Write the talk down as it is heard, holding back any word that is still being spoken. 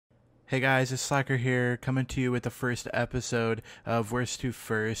Hey guys, it's Slacker here, coming to you with the first episode of Worst to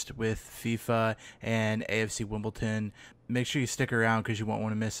First with FIFA and AFC Wimbledon. Make sure you stick around because you won't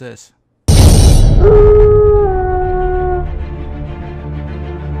want to miss this.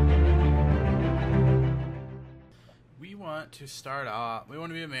 We want to start off. We want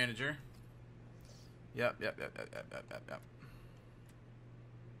to be a manager. Yep.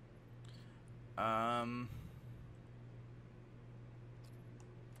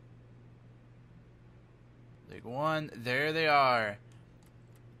 League One, there they are.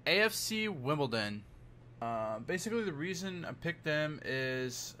 AFC Wimbledon. Basically, the reason I picked them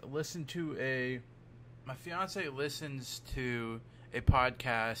is my fiance listens to a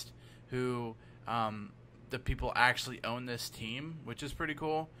podcast who the people actually own this team, which is pretty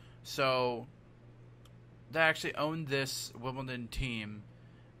cool. So they actually own this Wimbledon team,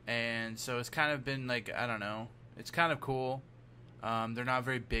 and so it's kind of been like, I don't know, it's kind of cool. They're not a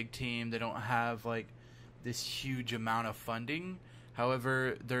very big team. They don't have like this huge amount of funding.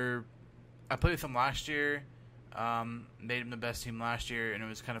 However, I played with them last year, made them the best team last year, and it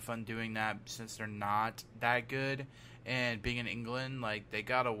was kind of fun doing that since they're not that good. And being in England, like, they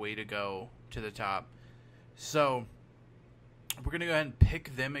got a way to go to the top. So we're going to go ahead and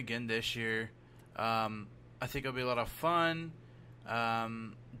pick them again this year. I think it'll be a lot of fun.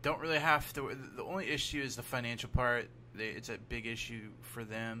 Don't really have to. The only issue is the financial part. It's a big issue for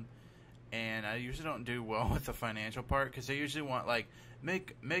them. And I usually don't do well with the financial part because they usually want, like,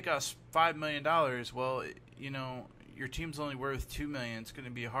 make us $5 million. Well, you know, your team's only worth $2 million. It's going to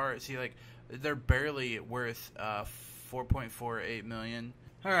be hard. See, like, they're barely worth $4.48 million.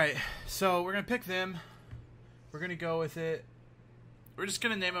 All right, so we're going to pick them. We're going to go with it. We're just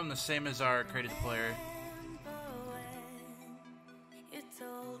going to name them the same as our created player.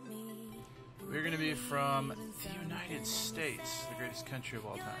 We're going to be from the United States, the greatest country of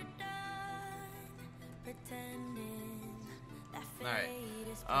all time. Alright.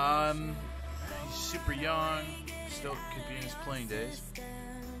 He's super young. Still could be in his playing days.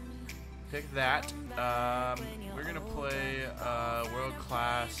 Pick that. We're gonna play World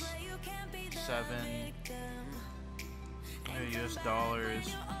Class 7. US dollars,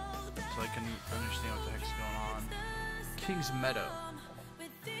 so I can understand what the heck's going on. King's Meadow.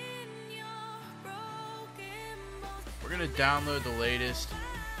 We're gonna download the latest.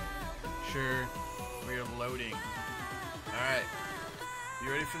 Sure. We are loading. Alright.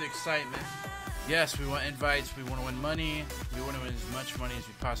 You ready for the excitement? Yes, we want invites. We want to win money. We want to win as much money as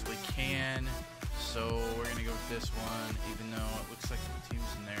we possibly can. So we're going to go with this one, even though it looks like the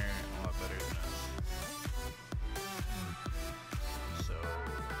teams in there are a lot better than us. So,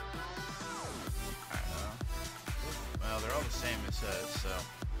 I don't know. Well, they're all the same, it says. So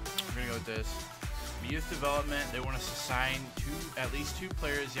we're going to go with this. Youth development, they want us to sign at least two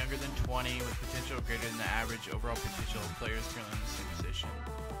players younger than 20 with potential greater than the average overall potential of players currently in the same position.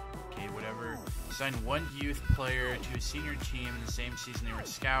 Okay, whatever. Sign one youth player to a senior team in the same season they were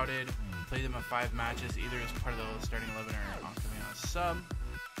scouted. Play them in 5 matches, either as part of the starting 11 or on coming out as sub.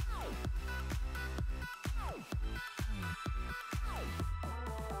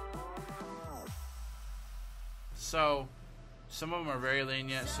 So, some of them are very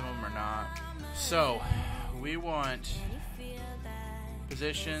lenient, some of them are not. So, we want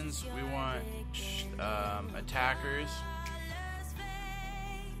positions, we want attackers,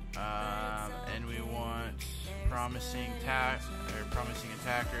 and we want promising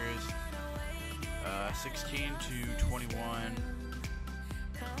attackers, 16 to 21.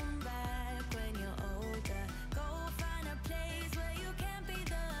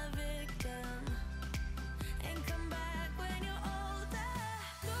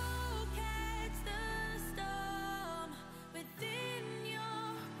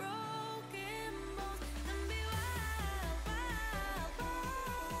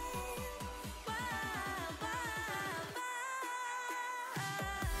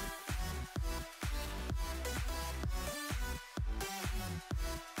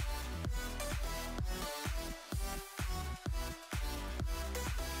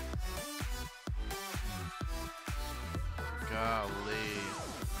 Golly.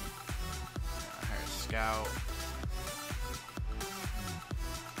 I heard scout.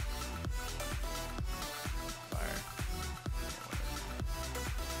 Fire.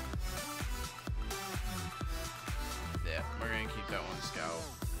 Yeah, we're gonna keep that one scout.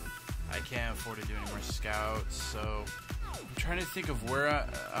 I can't afford to do any more scouts, so I'm trying to think of where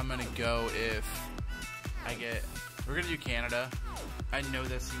I'm gonna go if I get. We're gonna do Canada. I know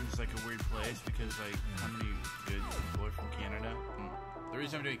that seems like a weird place because, like, how many good people are from Canada? The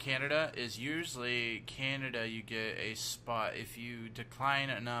reason I'm doing Canada is usually Canada you get a spot if you decline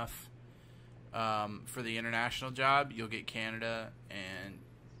enough For the international job, you'll get Canada, and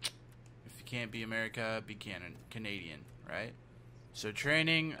if you can't be America, be Canadian, right? So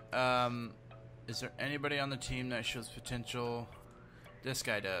training, is there anybody on the team that shows potential? This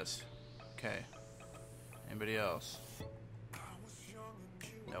guy does. Okay. Anybody else?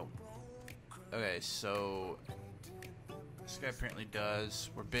 Nope. Okay, so this guy apparently does.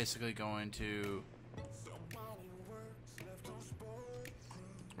 We're basically going to...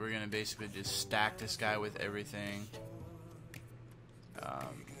 We're going to basically just stack this guy with everything.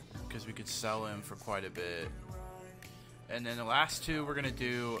 Because we could sell him for quite a bit. And then the last two we're going to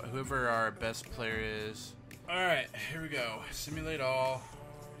do whoever our best player is. Alright, here we go. Simulate all.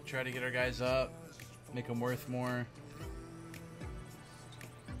 Try to get our guys up. Make them worth more.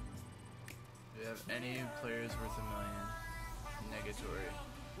 Do we have any players worth $1 million? Negatory.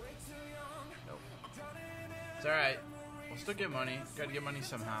 Nope. It's alright. We'll still get money. Gotta get money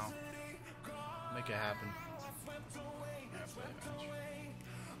somehow. Make it happen.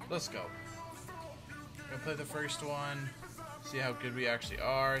 Let's go. Gonna play the first one. See how good we actually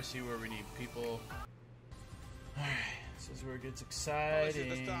are. See where we need people. Alright. This is where it gets exciting. Well, this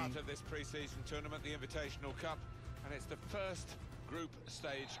is the start of this pre-season tournament, the Invitational Cup, and it's the first group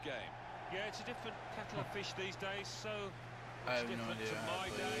stage game. Yeah, it's a different kettle of fish these days, so I have no idea. To my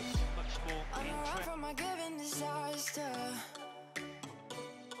days, much more interesting. From a given disaster,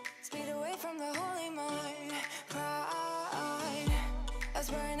 speed away from the holy mind, pride.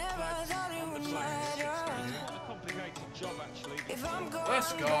 That's where I never thought it would matter. Quite a complicated job, actually. If I'm going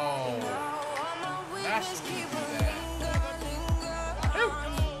Let's go. That's keep that.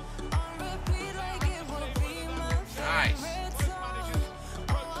 Nice.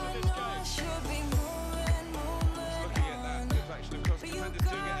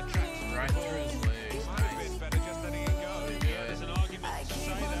 Right through his legs. Nice. There's an argument to say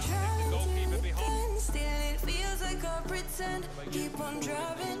that if the goalkeeper behind. Still it feels like I pretend. Keep on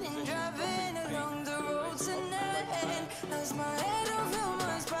driving and driving along the road tonight. Lost my head over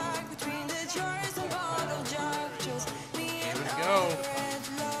my back between the jars and bottle jack. Just me and all the red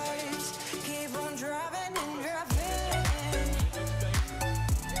lights. Keep on driving and driving.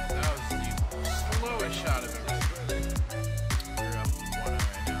 That was the slowest shot I've ever seen. We're up 1-0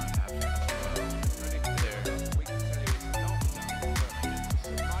 right now. Half there. We can tell you it's not done, but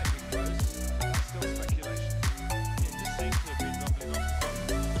it might be close. Still speculation. It just seems to have been rumbling off.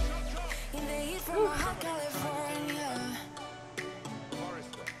 In the heat from hot California.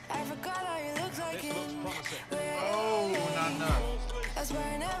 Forrester. I forgot how you look like This looks it. promising. Oh, not enough. That's where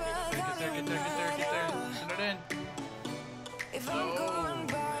I never thought Get there, it get there, would get there, get there. matter. Send it in. If I'm going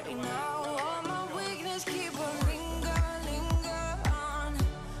back now, all my weakness keep on linger on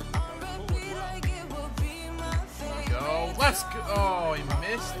repeat like it will be my fate. Go. Let's go. Oh, he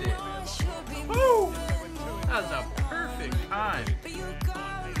missed it. I should be Woo! moving, That was a perfect time. but you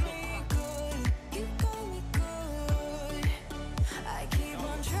got me good. You got me good. I keep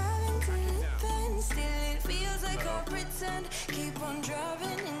on driving to the bend, still it feels like I pretend. Keep on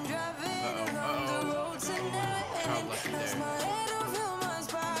driving and driving along the road tonight. Crowd lucky Lost there. my head over my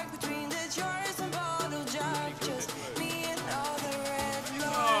back between the jars and bottle jack. Just me and all the red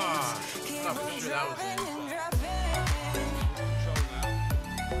Ah, lights. Keep thought for on sure that was driving in. and driving. Control now.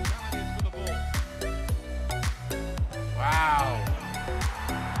 Challenge for the ball. Wow.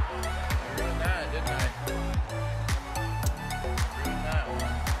 I ruined that, didn't I? Ruined that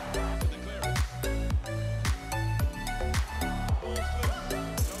one. For the clearance. Ball's loose.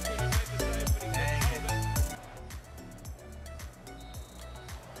 Goalkeeper made the save, but he Dang couldn't hold it.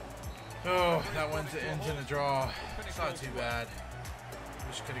 Oh, that one's ends in a draw. It's not too bad.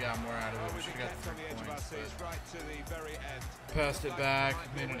 We should could have got more out of it. We We should kept have got on the the edge of our points. seats right to the very end. But passed it back,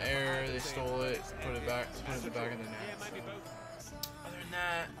 made an error. They stole it, put it back in the net. Yeah, maybe both. Other than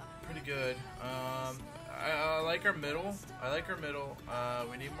that, pretty good. I like our middle.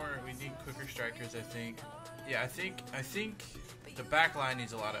 We need more. We need quicker strikers. I think. Yeah, I think the back line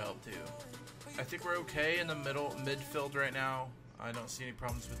needs a lot of help too. I think we're okay in the midfield right now. I don't see any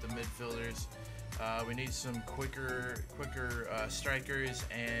problems with the midfielders. We need some quicker strikers,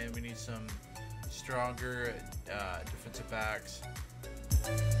 and we need some stronger defensive backs.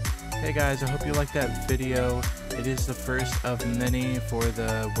 Hey guys, I hope you liked that video. It is the first of many for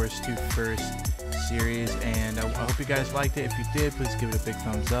the Worst to First series, and I hope you guys liked it. If you did, please give it a big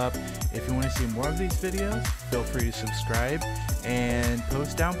thumbs up. If you want to see more of these videos, feel free to subscribe and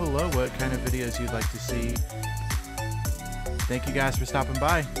post down below what kind of videos you'd like to see. Thank you guys for stopping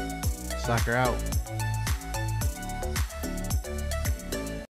by. Soccer out.